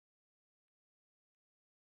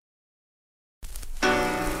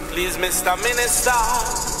Please, Mr. Minister,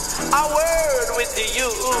 a word with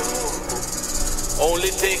you.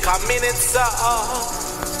 Only take a minute, sir.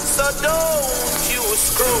 So don't you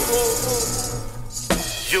screw.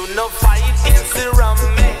 You no fight against the rum,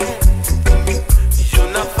 you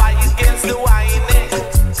no fight against the wine,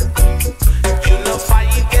 you no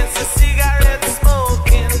fight against the cigarette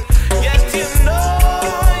smoking. Yet you know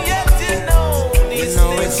these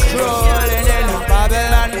it's strolling in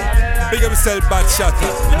Babylon. Big up yourself, bad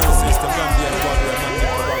shatter. You know, sister, Gambia, Babylon,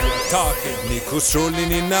 talking. Nico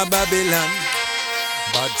strolling in a Babylon.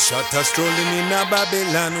 Bad shatter strolling in a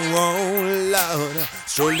Babylon. Whoa, Lord,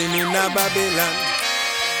 strolling in a Babylon.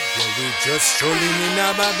 Yeah, we just strolling in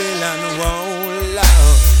a Babylon, whoa,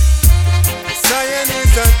 Lord. Zion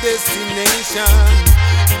is our destination,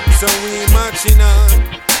 so we marching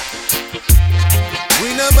on.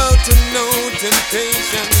 We not about to know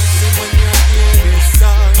temptation, so when you hear this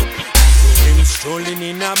song, him strolling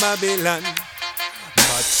in a Babylon.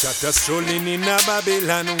 Bad chatter strolling in a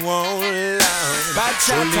Babylon, whoa, Lord. Bad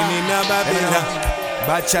strolling in a Babylon.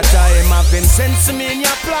 But chatter him having sense to me in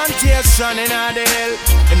your plantation in the hill.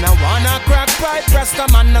 Him no wanna crack pipe, rasta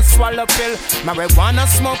man no swallow pill. Marijuana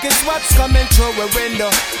smoke is what's coming through a window.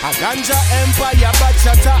 A ganja empire, but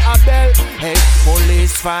chatter a bell. Hey,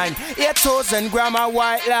 police fine, 8,000 gram of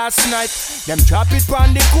white last night. Them drop it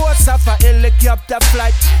on the coast of a helicopter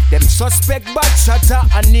flight. Them suspect bad chatter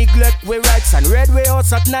and neglect we rights. And red way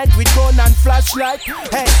house at night with gun and flashlight.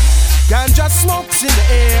 Hey, ganja smokes in the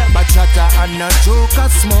air, but chatter and a joker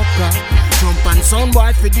smoker. Jump and sound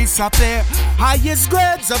boy for disappear. Highest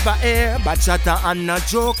grades of the air, but chatter and a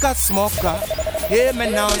joker smoker. Hear me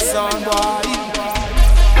now, sound boy.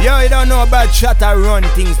 Yo, you don't know about chatter run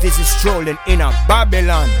things. This is strolling in a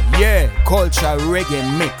Babylon. Yeah, culture reggae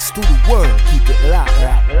mix to the world. Keep it locked.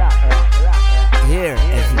 Here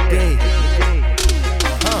every day.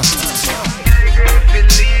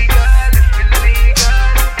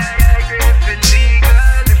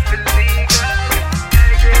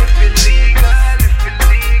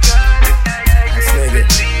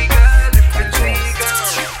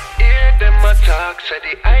 Say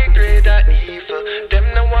the high grade are evil. Them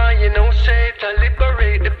no one you know say to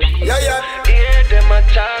liberate the people. Yeah. Hear them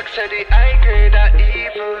attack. Say the high grade are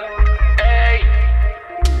evil. Hey,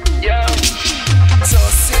 yo.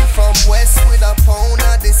 Just in from west with a pound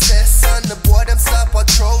of the cess. And the boy them stop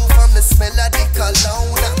patrol from the smell of the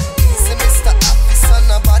cologne. Easy Mr. Officer,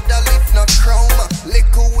 no bother lift no chroma.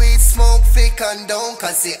 Liquor weed smoke fake and down.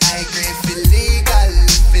 Cause the high grade feel legal.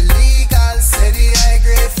 Say the high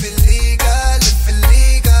grade feel legal.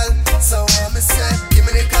 So I'ma say, give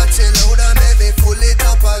me the catchy load and maybe pull it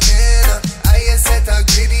up again. I ain't set a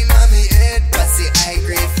grid in on me head. Cause the high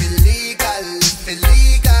grade feel legal.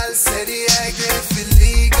 Say the high grade feel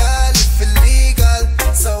legal.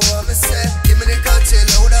 So I'ma say, give me the catchy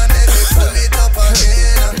load and maybe pull it up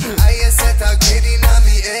again. I ain't set a grid in on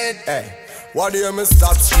me head. Hey. What do you me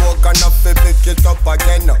stop smoke and I fi pick it up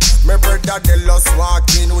again? My brother they lost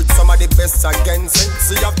walking with some of the best again.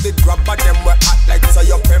 Since you have the grab of them we act like so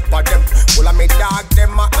you pepper them. Well I me dog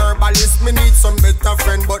them a herbalist, me need some better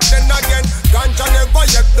friend. But then again, ganja never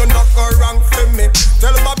yet do not go wrong for me.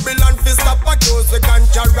 Tell Babylon fi stop a dose the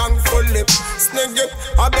ganja wrongfully. Snake it,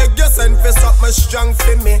 I beg you send fi stop me strong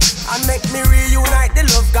for me. And make me reunite the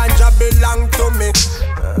love ganja belong to me.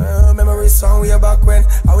 Memory song way back when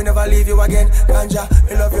I will never leave you again. Ganja,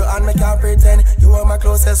 me love you and me can't pretend you are my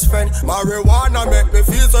closest friend. Marijuana make me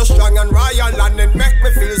feel so strong and royal, and it make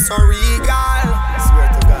me feel so regal. Swear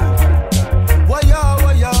to God. Why-yo,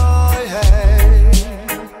 hey.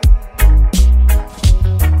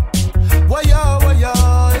 Why-yo,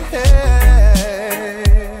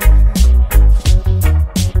 hey.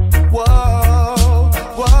 Whoa,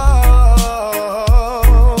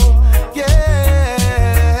 yeah.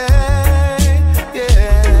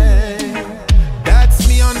 That's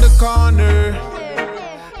me on the corner.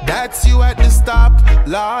 That's you at the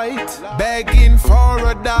stoplight, begging for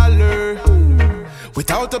 $1.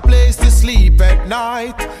 Without a place to sleep at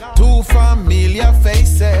night, two familiar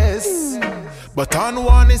faces. But on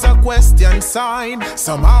one is a question sign.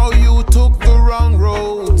 Somehow you took the wrong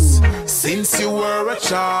roads since you were a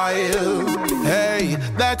child. Hey,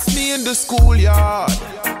 that's me in the schoolyard.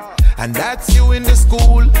 And that's you in the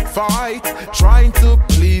school fight, trying to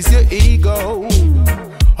please your ego.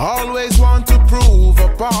 Always want to prove a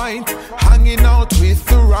point, hanging out with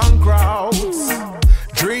the wrong crowds.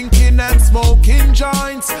 Drinking and smoking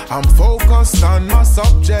joints, I'm focused on my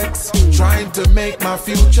subjects, trying to make my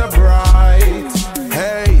future bright.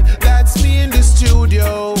 Hey, that's me in the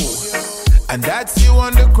studio, And that's you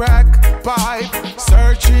on the crack pipe,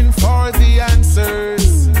 searching for the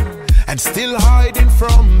answers and still hiding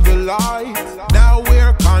from the light. Now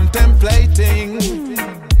we're contemplating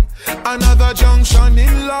another junction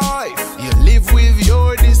in life. You live with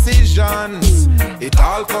your decisions. It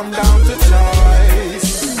all come down to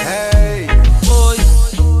choice. Hey, boy,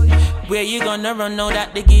 where you gonna run now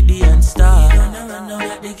that the Gideon star?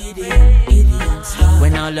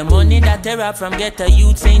 When all the money that they rob from ghetto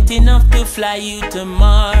youths ain't enough to fly you to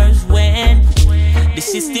Mars. When the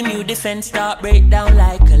system you defend start break down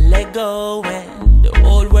like a Lego. When the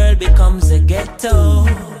whole world becomes a ghetto,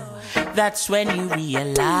 that's when you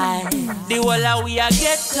realize the whole of we are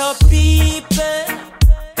ghetto people.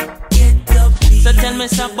 So tell me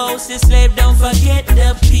some boss is slave, don't forget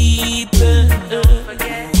the people.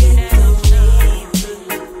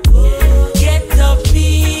 Ghetto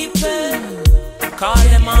people, call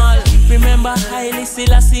them all. Remember Haile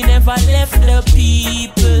Selassie never left the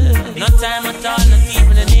people. No time at all, not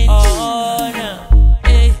even a inch. Oh no.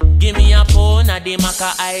 Give me a phone, a the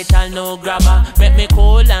maca ital no grabber. Make me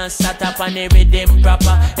cool and start up on the rhythm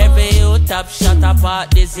proper. Every you tap shut up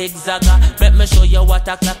at the zigzagger. Make me show you what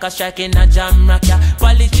a clock a strike in a jam rocker.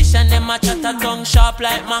 Politician them a chat a tongue sharp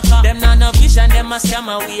like maca. Them not no vision, them a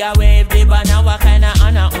scammer. We a wave the banner. What kind of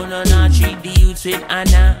honor? Uno not treat the youths with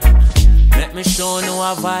honor. Let me show no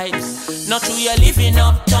a vibes. Not true you living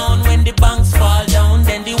uptown. When the banks fall down,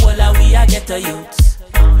 then the whole of we a get a youths.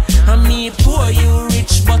 And me poor, you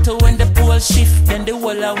rich, but when the pole shift, then the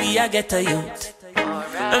whole of we a get a youth.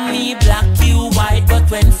 And me black, you white, but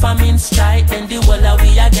when famine strike, then the whole of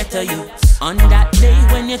we a get a youth. On that day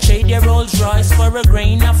when you trade your Rolls Royce for a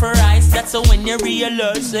grain of rice, that's when you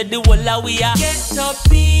realize that the whole of we a get up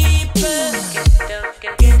people.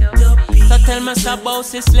 Get up people. So tell me some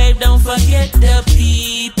boss is slave, don't forget the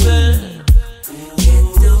people.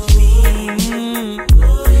 Get up people.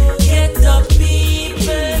 Get up people.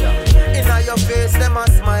 Inna your face, them a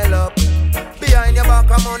smile up. Behind your back,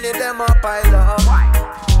 of money, them a pile up.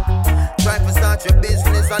 Try to start your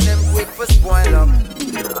business and them quick for spoil up.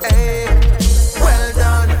 Hey, well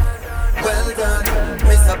done,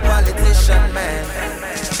 Mr. Politician Man.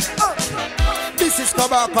 This is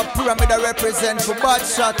Kabaka Pyramid I represent for Bad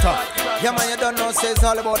Shatter. Yeah man, you don't know, says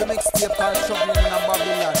all about the mixtape called Strolling in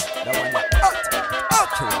Babylon. That one,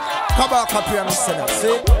 okay. Kabaka Pyramid Center,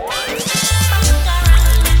 see?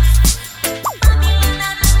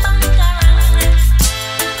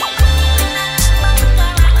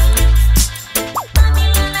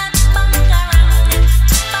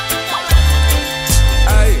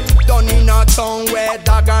 Town where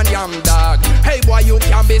dog and yam dog. Hey boy, you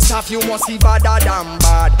can be soft, you must be badder than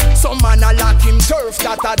bad. Some man a lock him turf,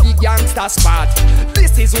 that a the gangster spot.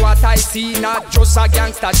 This is what I see, not just a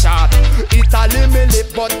gangster shot. Italy me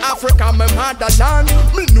live, but Africa me motherland.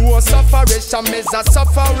 Me know sufferation, me's a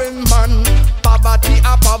suffering man. Poverty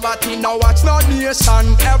a poverty, now watch no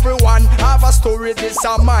nation. Everyone have a story, this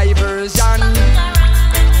is my version.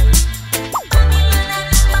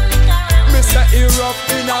 Mr. Europe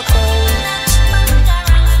in a town.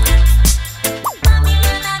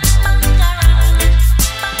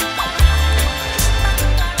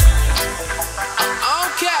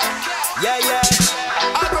 Okay, yeah.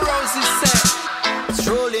 Albarosi said,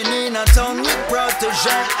 strolling in a town with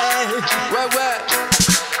protege. Where?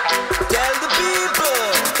 Tell the people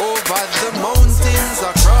over the mountains,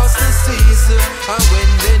 across the seas, and when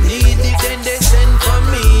they need it, then they send for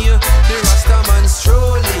me. The Rastaman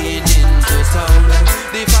strolling into town,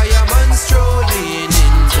 the fireman strolling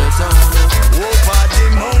into town. Over the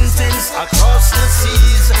mountains, across the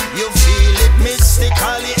seas, you feel it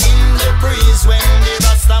mystically in the breeze when the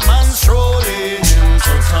Rastaman strolling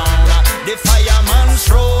into town, the fireman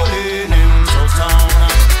strolling into town.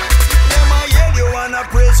 Them a yell you wanna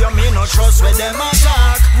praise you, me no trust where them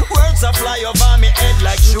attack. Words a fly over me head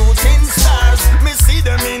like shooting stars. Me see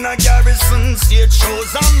them in a garrison, stage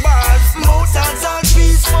shows and bars. Mountains are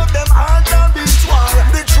peace, but them heart a beat war.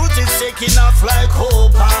 The truth is taking off like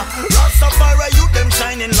hope. Rastafari youth them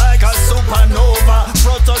shining like a supernova.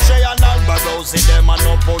 Protege and Albarosi them a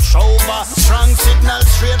no push over. Strong signal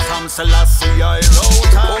straight from Selassie I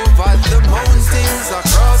wrote. Over the mountains,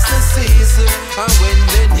 across the seas, and when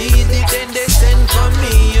they need it, then they send for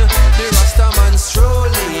me. The Rastaman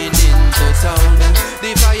strolling into town,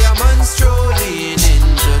 the fireman strolling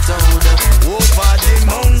into town. Over the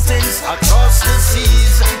mountains, across the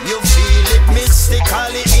seas, you feel it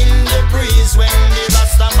mystically in the breeze when the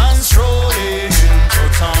Rastaman strolling into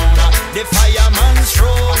town, the fireman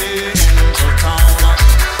strolling into town.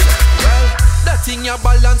 Well, that thing you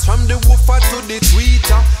balance from the woofer to the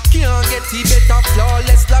tweeter. Can't get it better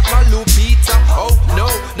flawless like a Lupita. Oh no,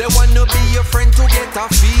 they wanna be your friend to get a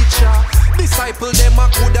feature. Disciple them a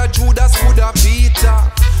coulda Judas, coulda Peter.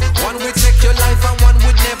 One will take your life and one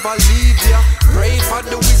would never leave ya. Pray for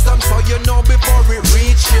the wisdom so you know before it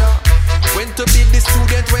reach ya. When to be the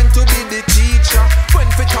student, when to be the teacher. When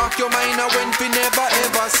to talk your mind and when to never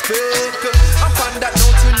ever speak. And on that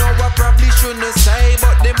note you know I probably shouldn't say,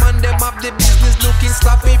 but the man them have the business looking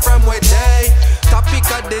sloppy from where they. Topic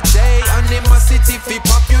of the day, animosity for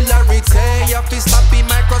popularity. You have to sloppy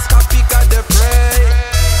microscopic of the prey.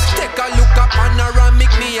 Take a look at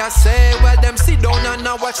panoramic, me I say. Well, them sit down and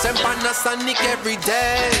I watch them Panasonic every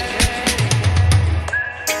day.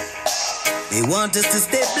 They want us to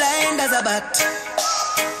stay blind as a bat,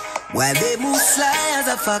 while they move sly as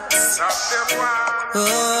a fox.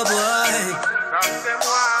 Oh boy,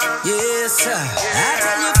 yes sir. I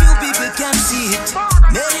tell you, few people can see it.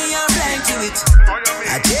 Many are blind to it.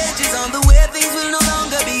 A change is on the way. Things will no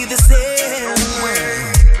longer be the same.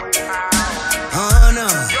 Oh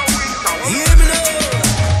no, hear me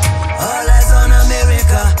now. All eyes on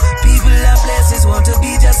America. People and places want to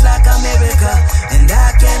be just like America, and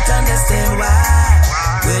I can't understand why.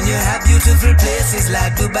 When you have beautiful places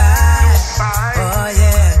like Dubai. Oh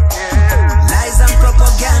yeah. Lies and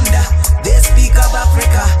propaganda, they speak of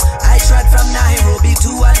Africa. I tried from Nairobi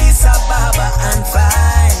to Addis Ababa and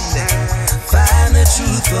find the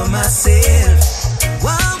truth for myself.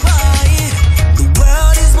 One boy, the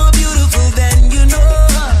world is more beautiful than you know.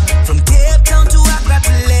 From Cape Town to Accra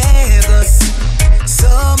to Lagos, so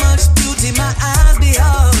much beauty my eyes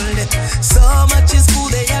behold. So much is cool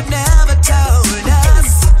they have never told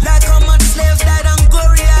us. Like how much slaves died on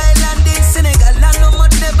Goree Island in Senegal, and how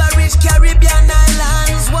much never reached Caribbean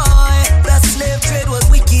islands. Why? The slave trade was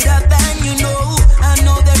wickeder than you know. I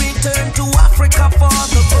know they returned to Africa for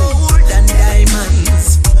the gold and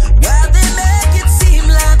diamonds. While they make it seem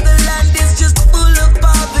like the land is just full of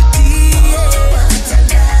poverty,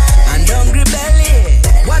 yeah, and hungry belly.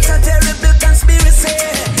 What a terrible conspiracy.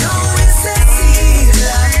 No, it's a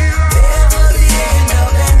sealer. There was the end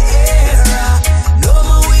of an era. No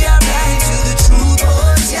more we are blind to the truth,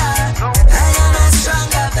 but yeah, I am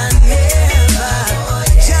stronger than ever.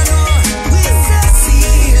 You know, it's a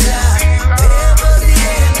sealer. There was the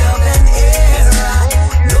end of an era.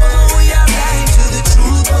 No more we are blind to the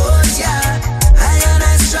truth, but yeah, I am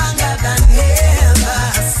stronger than ever.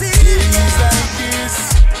 Things like this,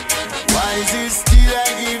 why is it still I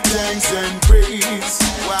give thanks and praise?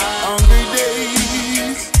 Why hungry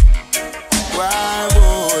days? Why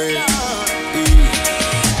boy?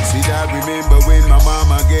 See that remember when my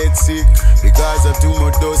mama gets sick because of too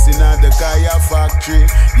much dosing at the Kaya factory.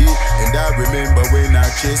 Yeah, and I remember when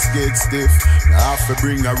her chest gets stiff, I have to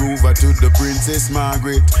bring her over to the Princess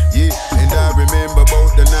Margaret. Yeah, and I remember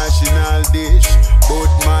about the national dish, but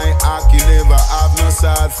my hockey never have no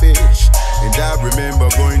saltfish. And I remember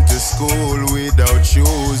going to school without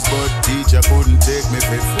shoes, but teacher couldn't take me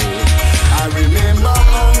for food. I remember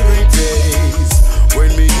hungry days when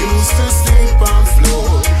me used to sleep on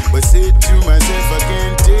floor, but said to myself I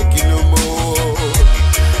can't take it no more,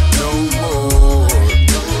 no more.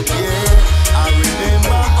 Yeah, I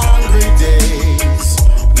remember hungry days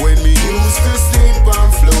when me used to sleep on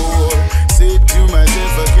floor, said to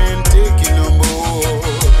myself I can't take it no more,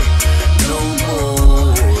 no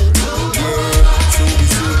more. So we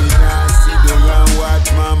see me now sit down and watch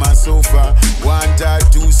mama sofa. One or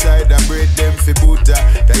two side of bread them fi butter.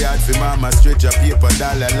 Tired fi mama stretch a paper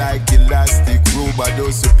dollar like elastic robe.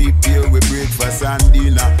 Those who people with breakfast and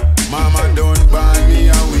dinner. Mama don't ban me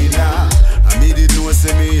a winner. I made it know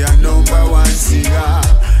say me a #1 singer.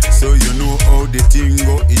 So you know how the thing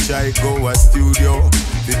go. Each I go a studio.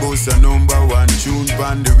 The boss a #1 tune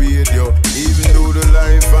on the radio. Even though the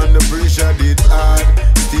life and the pressure did hard,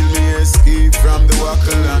 still me escape from the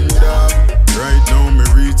wackle and dab. Right now me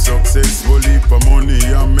reach successfully for money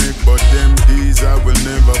I make, but them days I will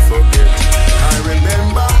never forget. I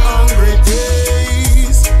remember hungry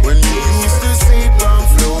days when we used to sleep on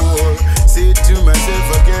floor. Say to myself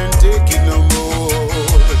I can't take it no more,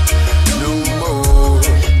 no more.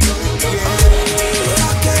 Yeah.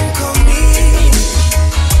 Rock and come in,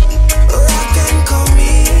 rock and come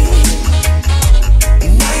in,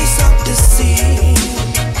 nice up the sea,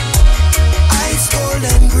 ice cold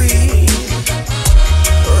and green.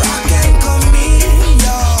 Rock and come in,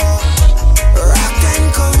 y'all. Rock and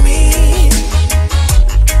come in,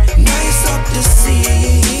 nice up the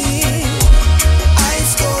sea,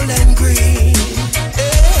 ice cold and green.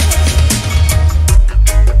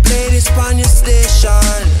 Play this on your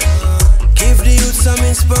station, give the youth some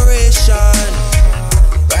inspiration.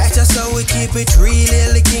 we keep it real,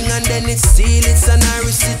 hail the king and then it's seal. It's an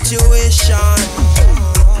Irish situation.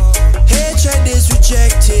 Hatred is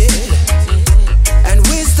rejected and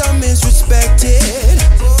wisdom is respected.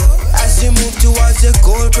 As you move towards your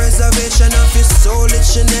goal, preservation of your soul, it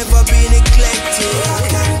should never be neglected.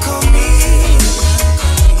 Rock and come in,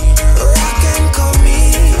 rock and come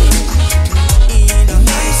in,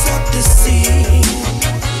 nice up the scene,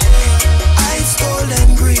 ice cold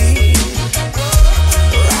and green.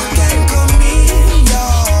 Rock and come in,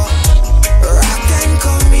 y'all, rock and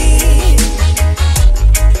come in,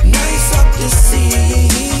 nice up the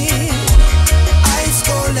scene, ice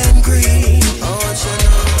cold and green.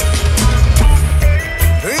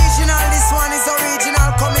 Regional, this one is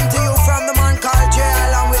original, coming to you from the man called J.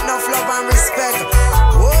 Along with enough love and respect.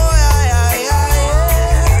 Oh yeah, yeah, yeah,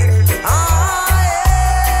 yeah. Ah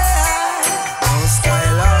yeah. No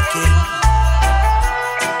skylarking,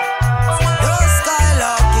 no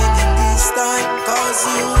skylarking in this time, 'cause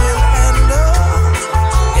you will end up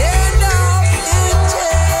in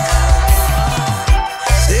jail.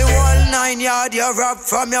 The whole 9 yard you rap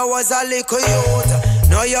from you was a little youth.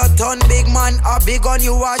 Now you turn big man, a big gun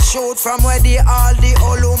you a shoot. From where all the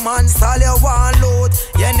old man stall you want loot.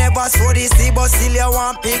 You never saw the sea but still you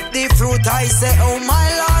want pick the fruit. I say, oh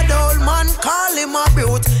my lord, old man, call him a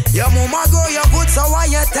brute. Your mama grow your good, so why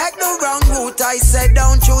you take the wrong route? I said,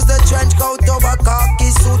 don't choose the trench coat over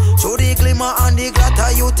khaki suit. Show the glimmer and the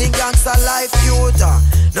glitter, you think gangster life cute.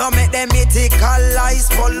 Now make them mythical lies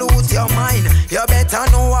pollute your mind. You better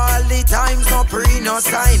know all the times, no pre, no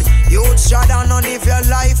sign. Youth shut down on if your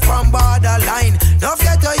life from borderline. Don't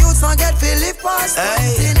get your youth, not get Philip past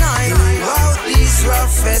 29. Throughout these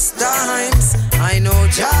roughest times, I know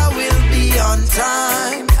Jah will be on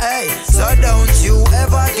time. Hey, so don't you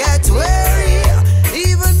ever get weary,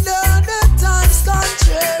 even though the time's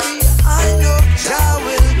contrary. I know Jah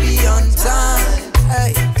will be on time.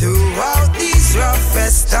 Hey, throughout these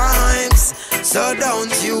roughest times, so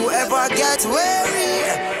don't you ever get weary.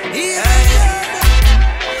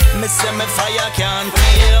 Me say me fire can't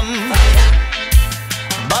tame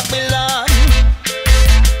Babylon.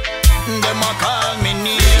 Them a call me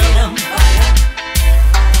name.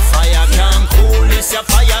 Fire can't cool this, your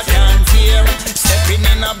fire can't tear. Stepping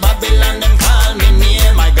in a Babylon, them call me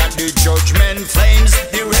name. I got the judgment flames,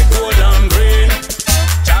 the red, gold and green.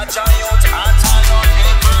 Cha-cha youth, anti-gun,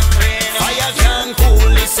 evergreen. Fire can't cool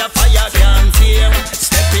this, your fire can't tear.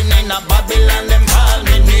 Stepping in a Babylon, them call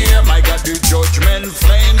me name. I got the judgment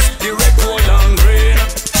flames, the red, gold and green.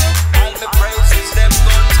 All the praises them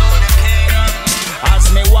go to the king. As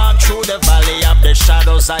me walk through the valley of the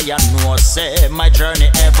shadows, I know say my journey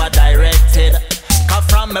ever directed. Cause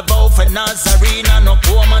from above for Nazarene, no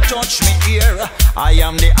come and touch me here. I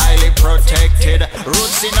am the highly protected.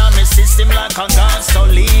 Roots in on the system like a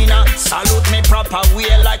gasolina. Salute me proper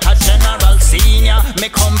way like a general senior. Me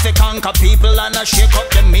come to conquer people and I shake up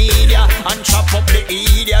the media and chop up the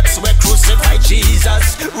idiots we crucify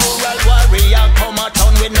Jesus. Rural warrior come a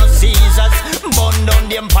town with no Caesars. Burn down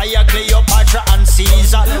the empire, Cleopatra and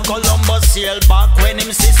Caesar. Columbus sailed back when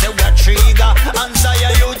him see say we're trigger. And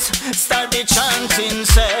Zaya youth start the chanting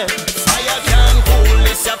say, fire can't cool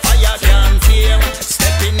this, a fire can't tear.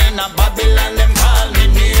 Stepping in a Babylon, them call me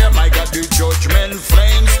name. I got the judgment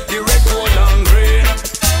flames, the red, gold and green.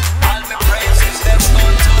 All my praises them go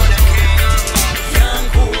to the king. Can't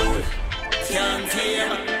cool, can't tear.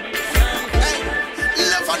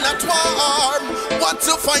 Live on that war. What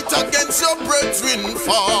to fight against your brethren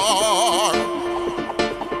for?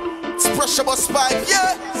 It's pressure but spike,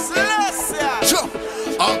 yeah. Sure.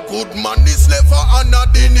 A good man is never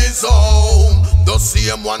honored in his home. The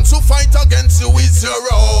same ones who fight against you is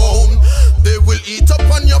your own. They will eat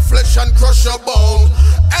upon your flesh and crush your bone.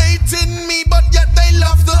 Hating me, but yet they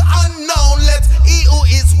love the unknown. Let he who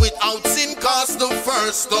is without sin cast the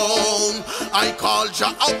first stone. I called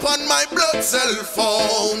Jah upon my blood cell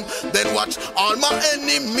phone. Then watch all my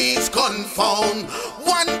enemies confound.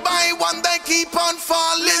 One by one they keep on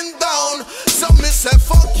falling down. So me say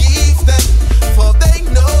forgive them, for they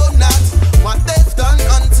know not what they've done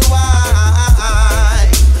unto I.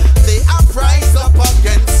 They are prised up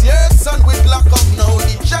against your son with lack of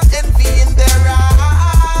knowledge and envy in their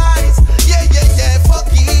eyes. Yeah, yeah, yeah,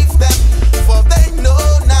 forgive them, for they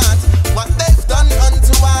know not what they've done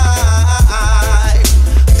unto I.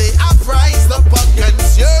 They are prised up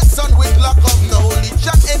against your son with lack of knowledge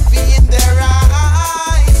and envy in their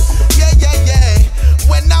eyes. Yeah, yeah, yeah,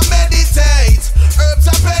 when I meditate, herbs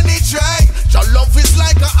are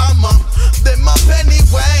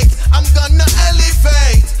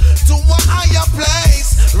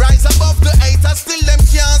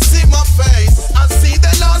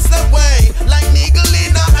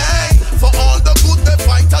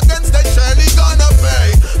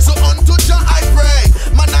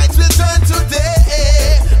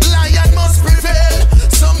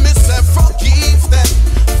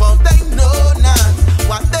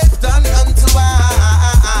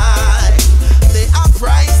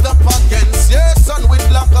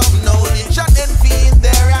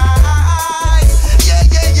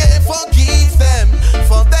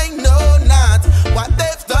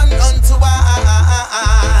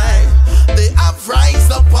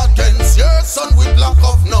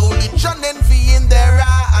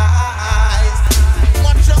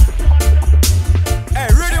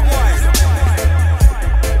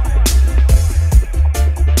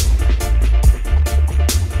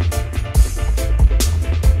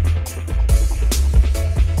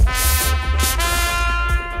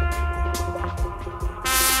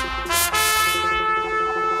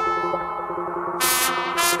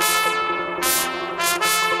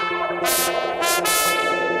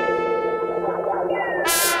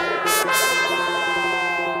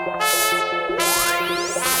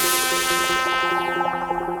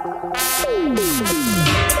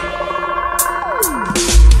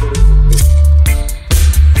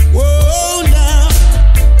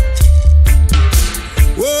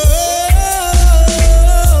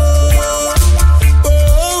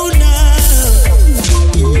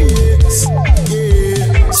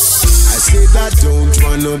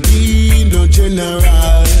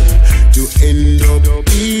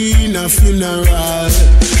a funeral.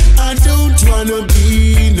 I don't wanna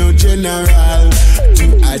be no general to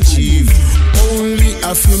achieve only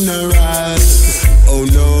a funeral. Oh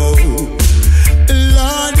no,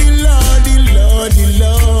 Lordy, Lordy, Lordy,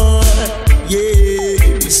 Lord.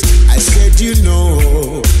 Yes, I said you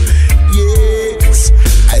know. Yes,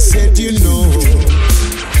 I said you know.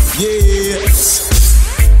 Yes,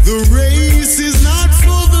 the race is not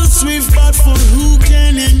for the swift, but for who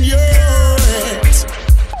can endure it.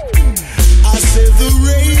 I said the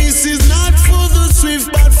race is not for the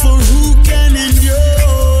swift, but for who can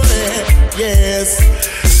endure it. Yes,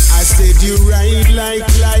 I said you ride like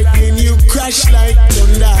lightning, you crash like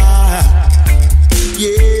thunder.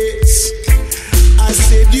 Yes, I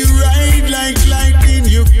said you ride like lightning,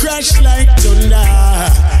 you crash like thunder.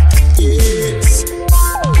 Yes,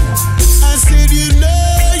 I said you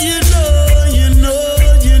know, you know, you know,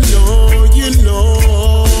 you know, you know.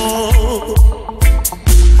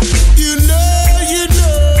 You know, you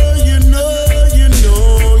know, you know, you know,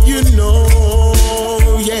 you know,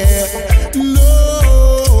 yeah. No,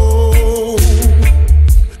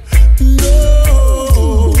 no,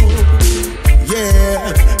 yeah,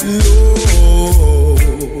 no,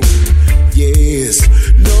 yes,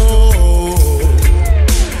 no,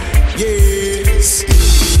 yes.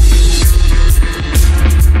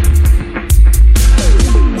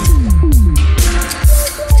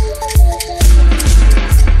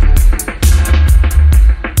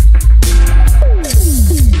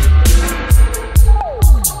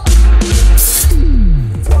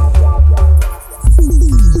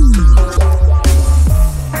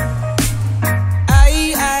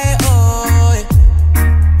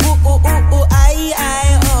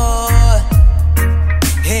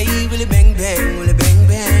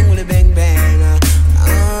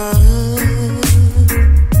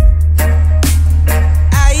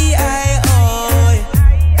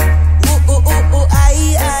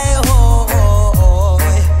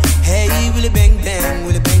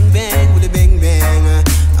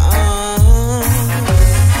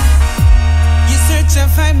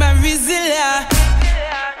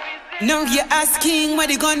 Now you're asking where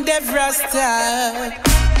the gun dev rasta,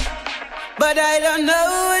 but I don't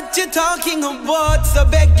know what you're talking about, so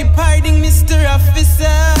beg your pardon, Mr.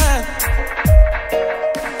 Officer.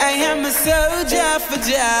 I am a soldier for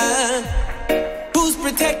Jah, who's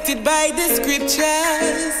protected by the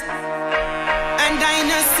scriptures. And I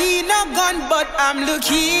no see no gun, but I'm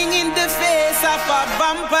looking in the face of a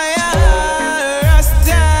vampire.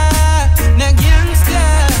 Rasta, no gangster,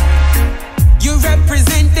 you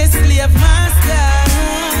represent the slave master.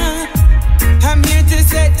 I'm here to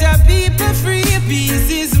set the people free. Peace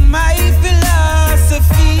is my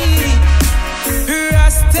philosophy.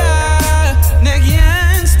 Rasta, no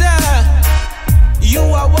gangster, you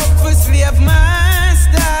are work for slave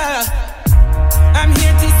master. I'm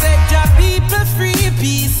here to set the people free.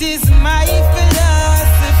 Peace is my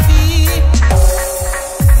philosophy.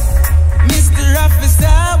 Mr.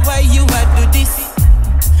 Officer, why you a do this?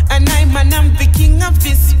 And I'm the king of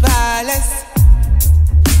this palace.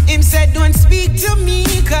 Him said don't speak to me,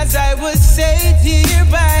 cause I was saved here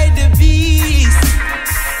by the beast.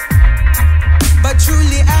 But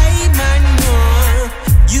truly I man know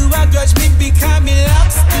you a grudge me because me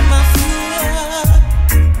locks in my floor.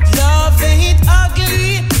 Love ain't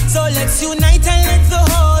ugly, so let's unite and let the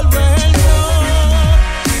whole world know.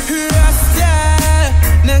 Rasta,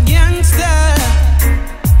 no gangster,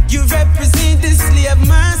 you represent the slave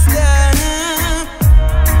master.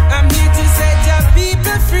 I'm here to set the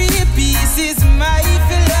people free. Peace is my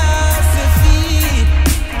philosophy.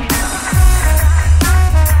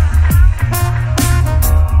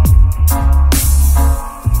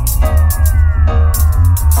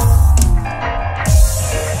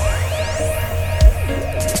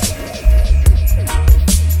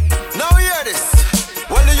 Now hear this.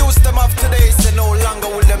 Well, the youth them of today say no longer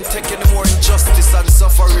will them take any more injustice and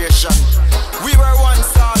sufferation. We were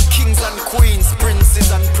once all kings and queens,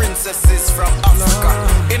 princes and princesses from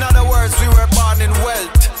Africa. In other words, we were born in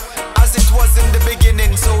wealth. As it was in the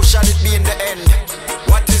beginning, so shall it be in the end.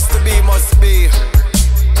 What is to be must be.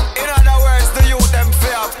 In other words, the youth them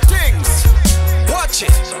fear of things. Watch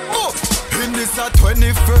it, move. In this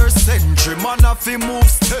 21st century, man have to move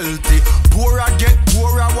stealthy. Poorer get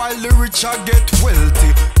poorer while the richer get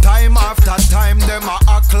wealthy. Time after time, them a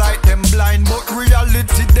act like them blind, but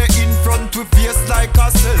reality they in front with face like a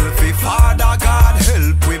selfie. Father God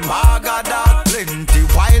help we, maga dog plenty.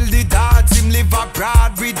 While the dads him live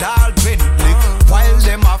abroad with all Bentley. While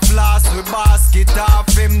them a floss with basket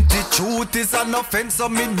half empty. Truth is an offense, so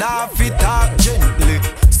me nah fit talk gently.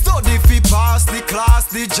 Study fi pass the class,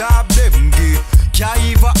 the job them give. Can't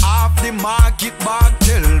even half market bag.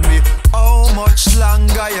 Tell me, how much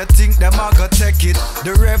longer you think them a go take it?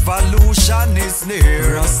 The revolution is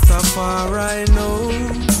near. Rastafari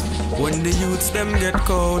knows when the youths them get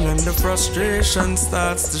cold and the frustration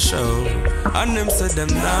starts to show, and them say them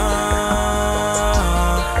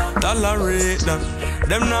nah tolerate that,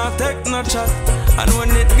 them nah take no chat, and when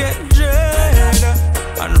it get dread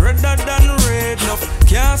and redder than red, enough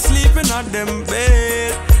can't sleep in a them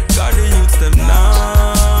bed. Got the youths them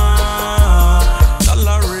nah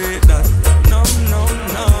tolerate that. No, no,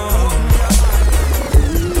 no.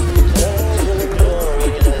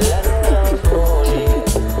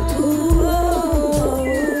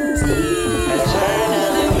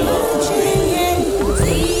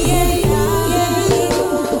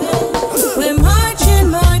 We're marching,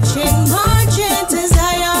 marching, marching to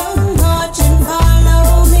Zion, marching,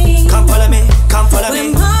 follow me. Come follow me, come follow me.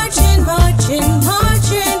 We're marching, marching,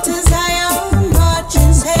 marching to Zion,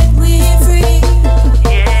 marching, set we free.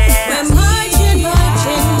 We're marching,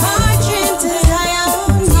 marching, marching to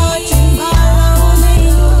Zion, marching, follow me.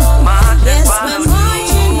 Yes, we're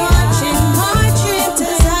marching, marching, marching to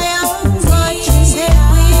Zion, marching, set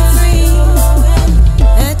we free.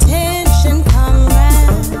 Attention,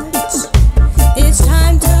 comrades, it's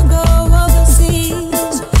time to go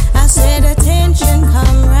overseas. I said attention,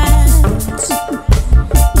 comrades.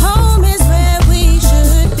 Home is where we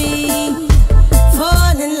should be.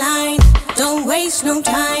 Fall in line, don't waste no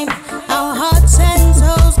time. Our hearts and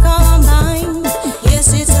souls combine.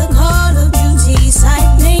 Yes, it's a call of duty,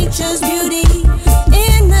 sight nature's beauty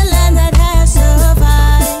in the land that has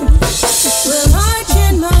survived. We're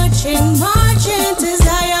marching, marching, marching to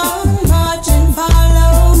Zion, marching,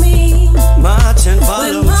 follow me. March and We're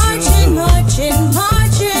follow marching, marching,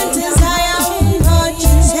 marching to Zion,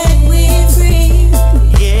 marching, set we free.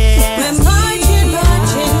 We're marching,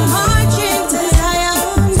 marching, marching to Zion,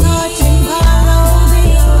 marching, follow me.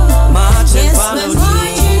 March and Yes, follow we're me.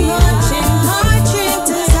 marching, marching, marching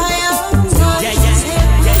to Zion, marching, set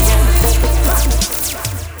we free.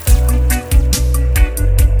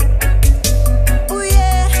 Ooh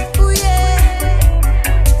yeah, ooh yeah,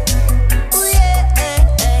 ooh yeah.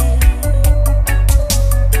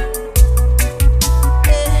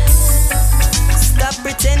 Stop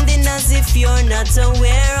pretending as if you're not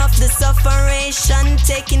aware of the suffering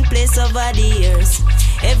taking place over the years.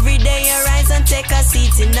 Every day you rise and take a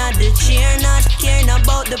seat in the chair, not caring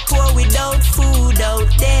about the poor without food out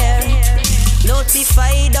there.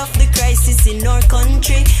 Notified of the crisis in our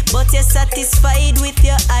country, but you're satisfied with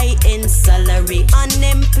your high-end salary.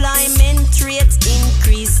 Unemployment rates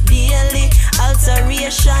increase daily.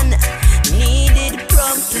 Alteration needed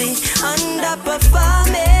promptly.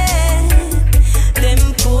 Underperforming,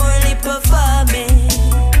 them poorly performing.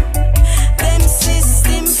 Them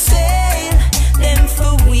system fail, them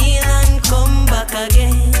for wheel and come back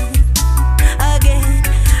again. Again,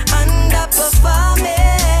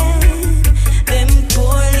 underperforming, them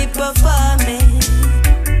poorly performing.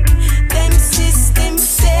 Them system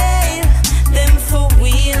fail, them for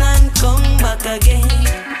wheel and come back again.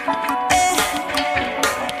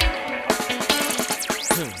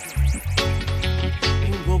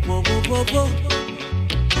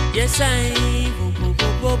 Yes, I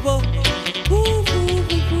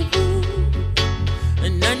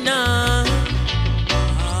na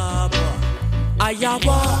I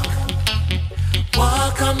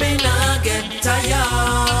walk, I may not get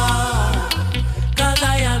tired, 'cause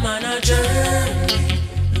I am on a journey,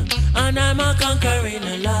 and I'm a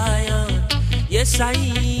conquering lion. Yes, I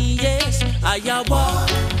walk,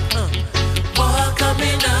 I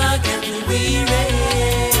may not get weary,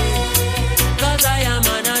 'cause I am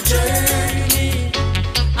on a journey,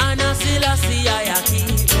 and I still see I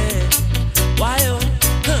keep it. Why,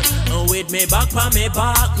 with me back on me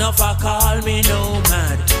back, now for call me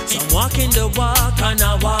nomad. So I'm walking the walk and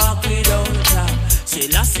I walk without job.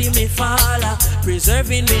 Still I see me follow,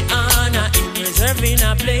 preserving me honor, in preserving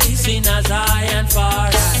a place in a Zion far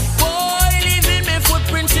right. Boy, leaving me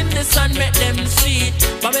footprints in the sun, make them see it.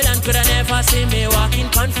 Babylon coulda never see me walking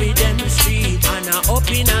confident street. And I up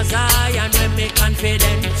in a Zion when me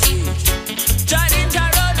confident street. Challenge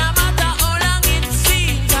around no matter how long it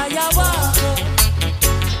seems. I walk,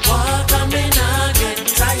 walk and me not get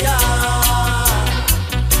tired,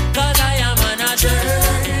 'cause I am on a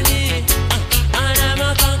journey, and I'm a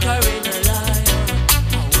conquering lion.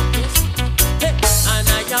 Hey, and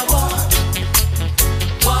I walk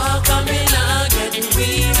and me not get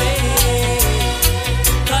weary,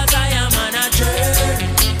 'cause I am on a journey,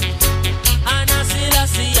 and I still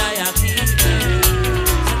see I keep it.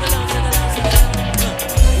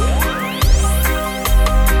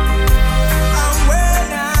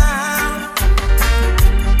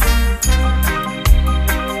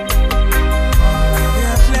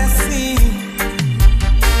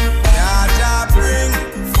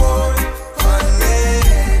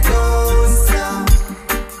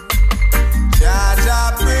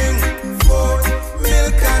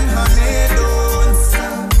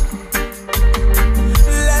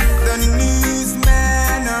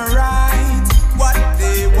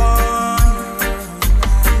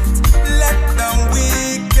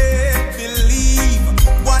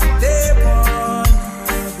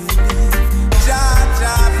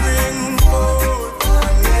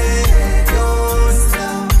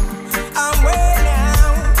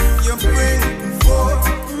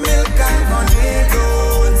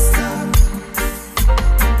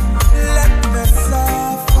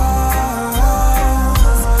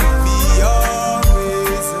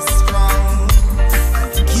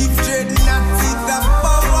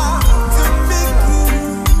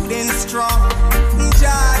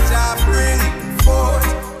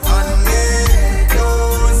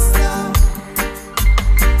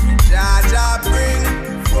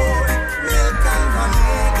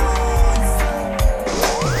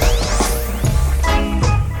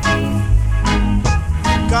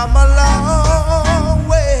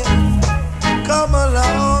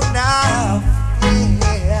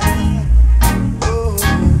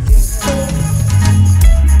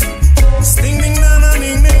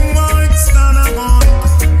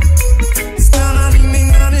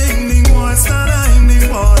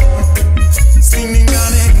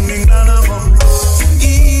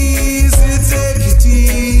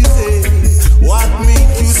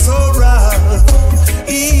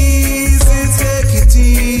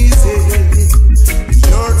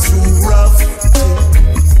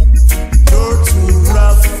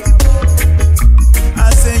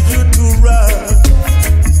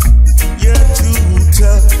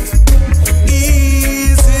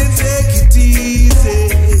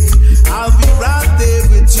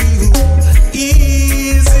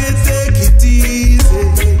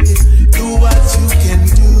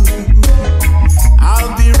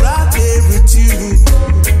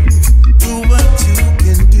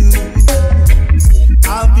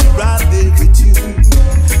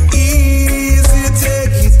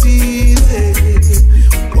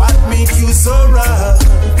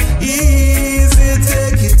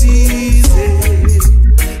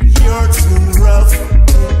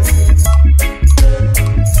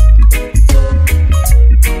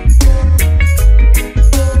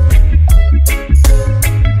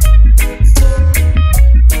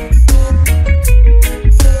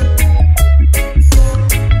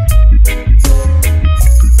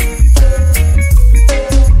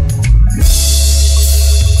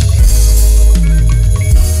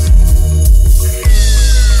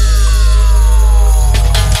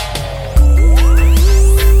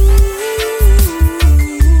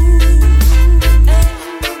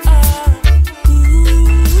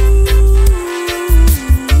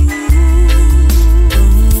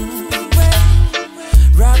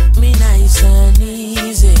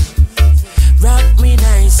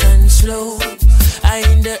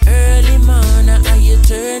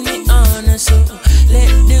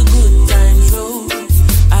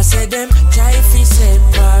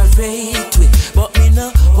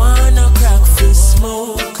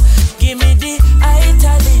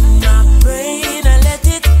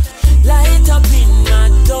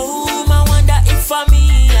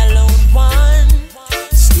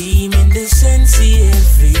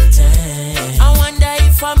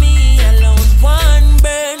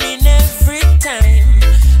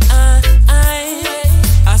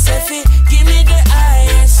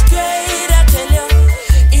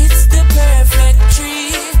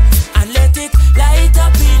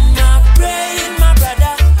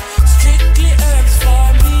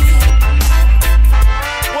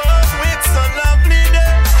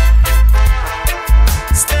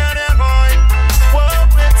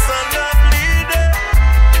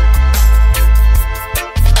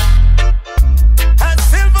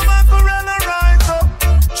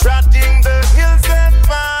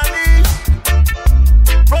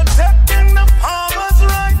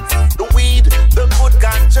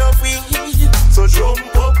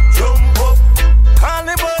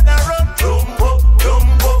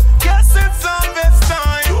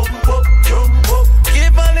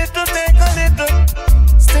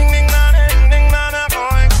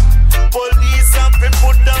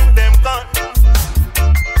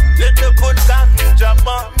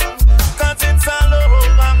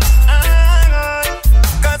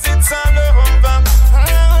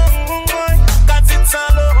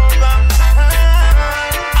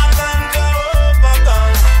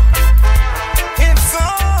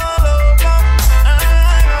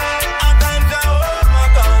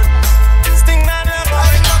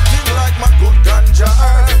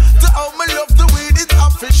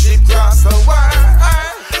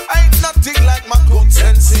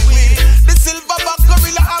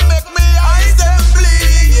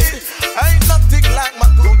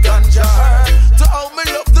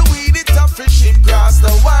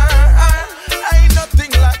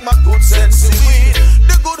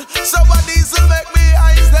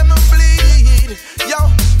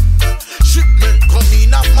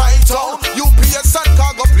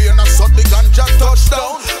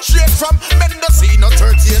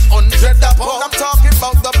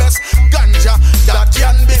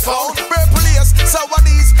 found. Replace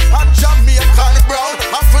Sawadis and Jamaican brown.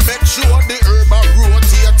 Have to make sure the herb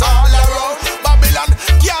rotate all around. Babylon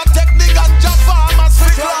can't take the ganja farmers.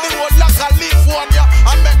 Fix the whole like California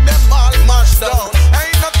and make them all mash down.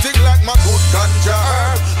 Ain't nothing like my good ganja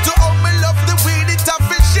herb. To how me love the weed, it have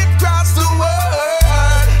been shipped across the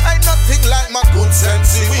world. Ain't nothing like my good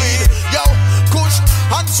sensey weed. Yo, Kush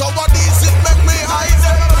and Sawadis, it make me high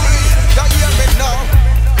them weed. Can you hear me now?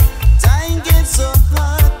 Time gets so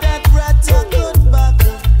hot that rats are good back.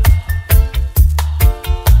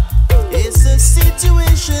 It's a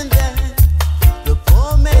situation that the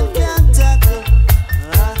poor man can't tackle.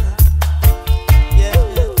 Yeah.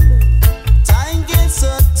 Time gets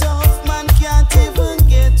so tough, man can't even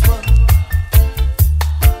get one.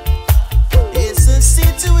 It's a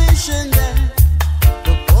situation that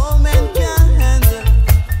the poor man can't handle.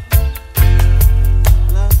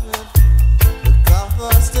 The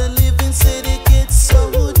cost of living city gets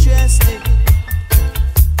so drastic.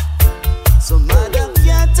 So mother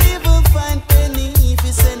can't even find penny if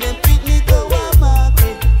you send them picnic to a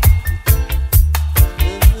market.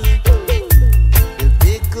 The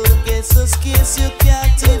pickle gets so scarce you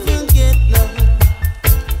can't even get none.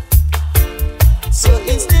 So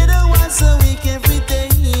instead of once a week every day,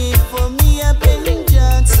 for me a Ben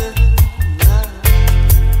Johnson.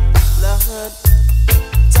 Lord,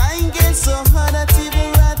 time gets so hard that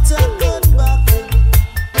even rat a good back.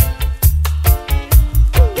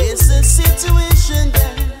 It's a situation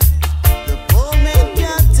that the poor man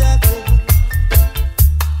can't tackle.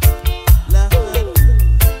 Lord,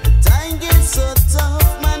 the time gets so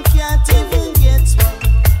tough, man can't even get one.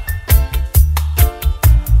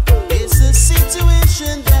 It's a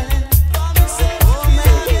situation that the poor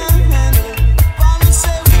man can't handle. For me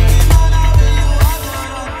say we came on where you are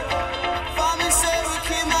going. For me say we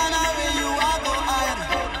came on where you are going.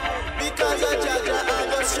 Because a Jaja I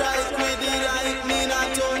go strike with the lightning and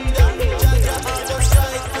thunder. Jaja I go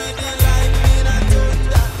strike with the lightning and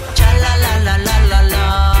thunder. Cha la la la la la la.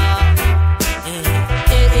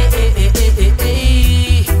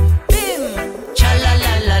 Bim. Cha la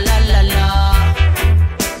la la la la la.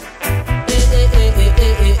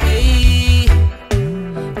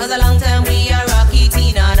 Cause a long time we a rock it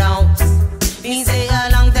in a dance. Me say a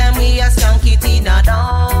long time we a skank it in a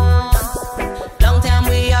dance. Long time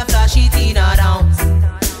we a flash it in a dance.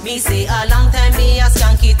 Me say a long time me a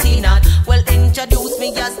skank it in a. Well, introduce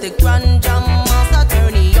me as the grand jam master,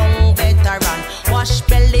 attorney, young veteran. Wash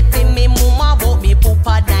belly for me mama, but me poop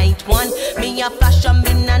a night one. Me a flash a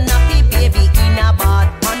me na nappy baby in a bad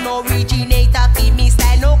man. Originator fi me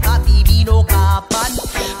style, no copy, be no carbon.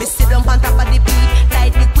 Me sit down on top of the beat,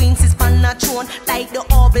 like the queens is on a throne, like the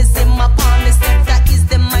orbs in my palm. The scepter is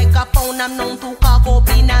the microphone. I'm known to cock up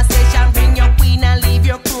in a session. Bring your queen and leave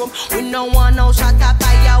your chrome. We no want no shot up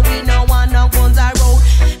fire, we no want no guns a road.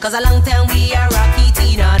 Cause a long time we a rock it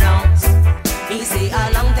in a dance. Me say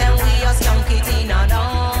a long time we a skank it in a dance.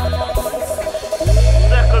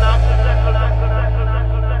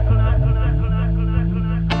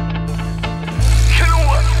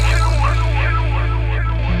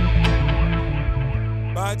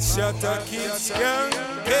 Bad Shatta keep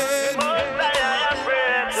skanking.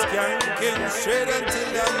 Skanking straight until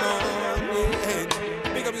the morning.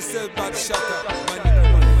 Pick up yourself, Bad Shatta.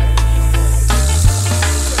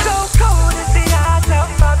 So cold is the heart of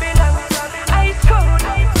Babylon. Ice cold.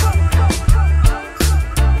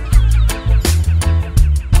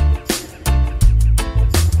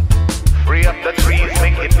 Free up the trees,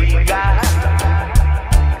 make it bigger.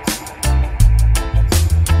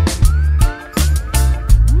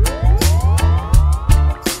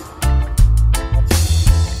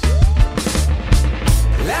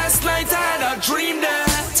 Last night I had a dream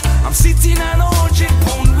that I'm sitting on a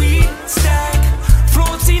 100-pound weed stack,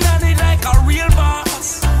 floating on it like a real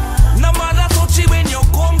boss. No matter touch it when you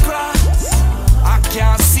come cross. I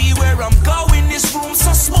can't see where I'm going. This room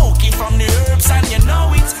so smoky from the herbs and you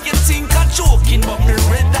know it. You think I'm joking, but me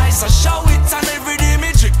red eyes I show it. And every day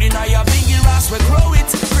me drinking I a biggie grass we grow it.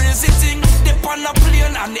 Crazy thing, dip on a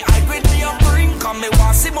plane and the high grade me a bring. Cause me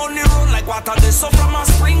want see money run like water they so from a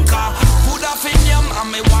sprinkler. Put a finger and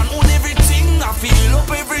me want own everything. I feel up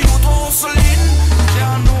every youth hustling.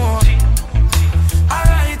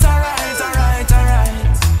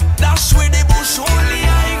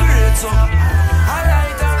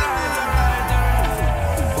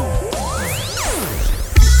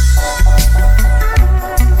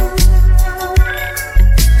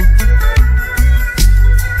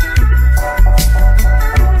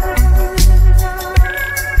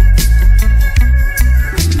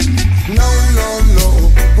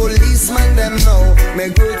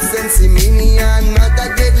 sense minion, not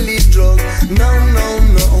a deadly drug. No, no,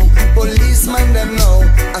 no. Policeman them know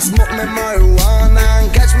I smoke my marijuana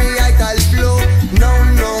and catch me I call flow. No,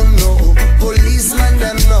 no, no. Policeman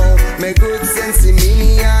them know my good sense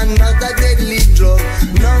minion, not a deadly drug.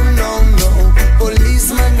 No, no, no.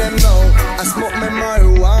 Policeman them know I smoke my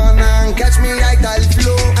marijuana and catch me I call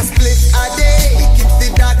flow. I split a day, keep the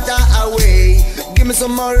doctor away. Give me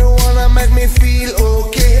some marijuana, make me feel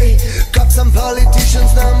okay. Cops and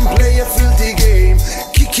politicians, them play a filthy game.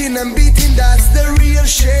 Kicking and beating, that's the real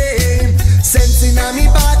shame. Sense in me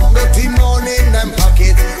back, dirty money in them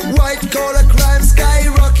pocket. White collar crime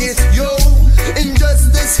skyrocket. Yo,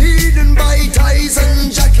 injustice hidden by ties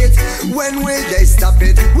and jackets. When will they stop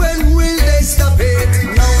it? When will they stop it?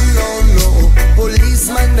 No, no, no.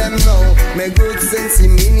 Policeman them know my good sense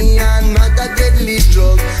in minion, not a deadly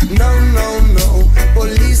drug. No, no, no.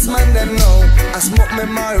 Policeman them know I smoke my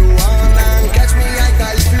marijuana and catch me I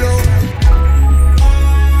call flow.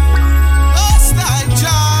 Hostile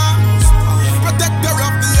John, protector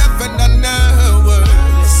of the heaven and earth.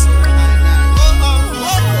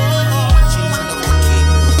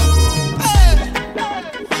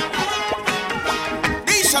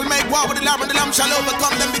 He shall make war with the lamb, and the lamb shall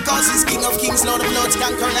overcome them, because he's King of kings, Lord of lords,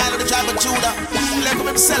 conquering all of the tribe of Judah. Let him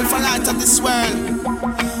himself a light of this world.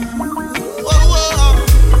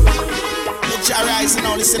 Arise and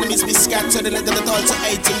all his enemies be scattered, and let the altar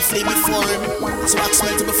hate him, flee before him. So wax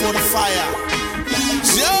melted before the fire.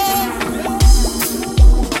 Joe!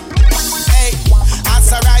 Hey, as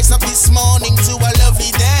I rise up this morning to a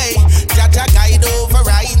lovely day, Jaja guide over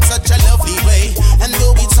I in such a lovely way. And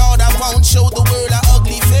though it's hard, I won't show the world an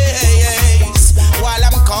ugly face. While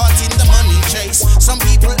I'm caught in the money chase, some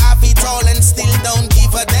people have it all and still don't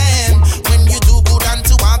give a damn. When you do good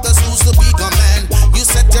unto others, who's the bigger man? You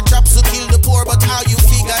set your traps to kill the poor, but how you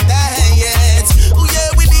figure that? Oh yeah,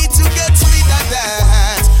 we need to get rid of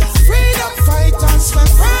that. Freedom fighters, when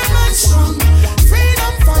firm and strong.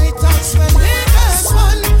 Freedom fighters, when leaders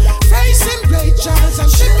one. Facing great trials and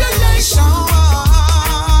tribulation.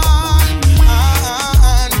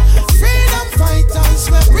 Freedom fighters,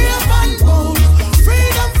 when brave and bold.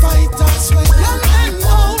 Freedom fighters, when young and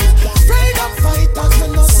old. Freedom fighters,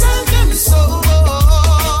 when no sell them soul.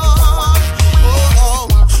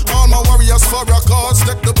 For a cause,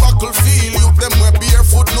 take the battlefield. You them wear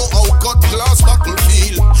barefoot, know how cut glass buckle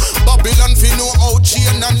feel. Babylon fi know how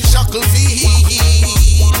chain and shackle feel.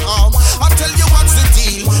 I tell you what's the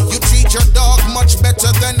deal. You treat your dog much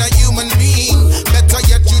better than a human being. Better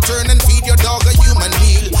yet you turn and feed your dog a human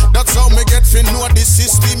meal. That's how me get fi know the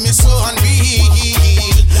system is so unreal.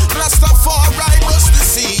 Rastafari bust the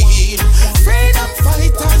seal. Freedom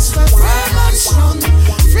fighters, when firm and strong.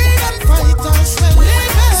 Freedom fighters, when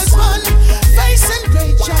livers one. Facing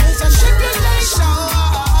great trials and tribulation.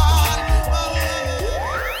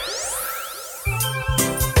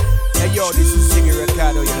 Hey yo, this is Ziggy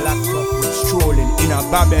Ricardo, your laptop with Strolling in a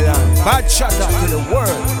Babylon. Bad shout out to the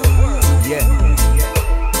world. Yeah.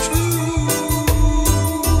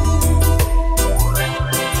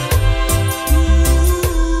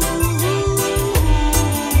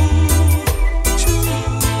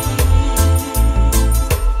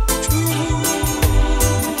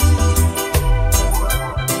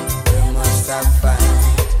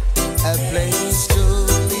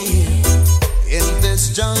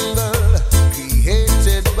 Jungle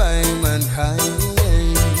created by mankind.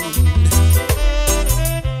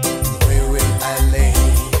 Where will I lay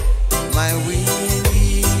my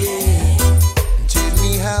weary head? Tell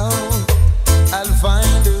me how I'll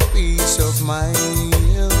find a peace of mind.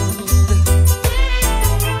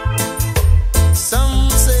 Some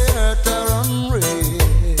say earth are unreal.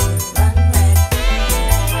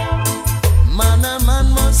 Man and man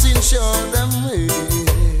must ensure that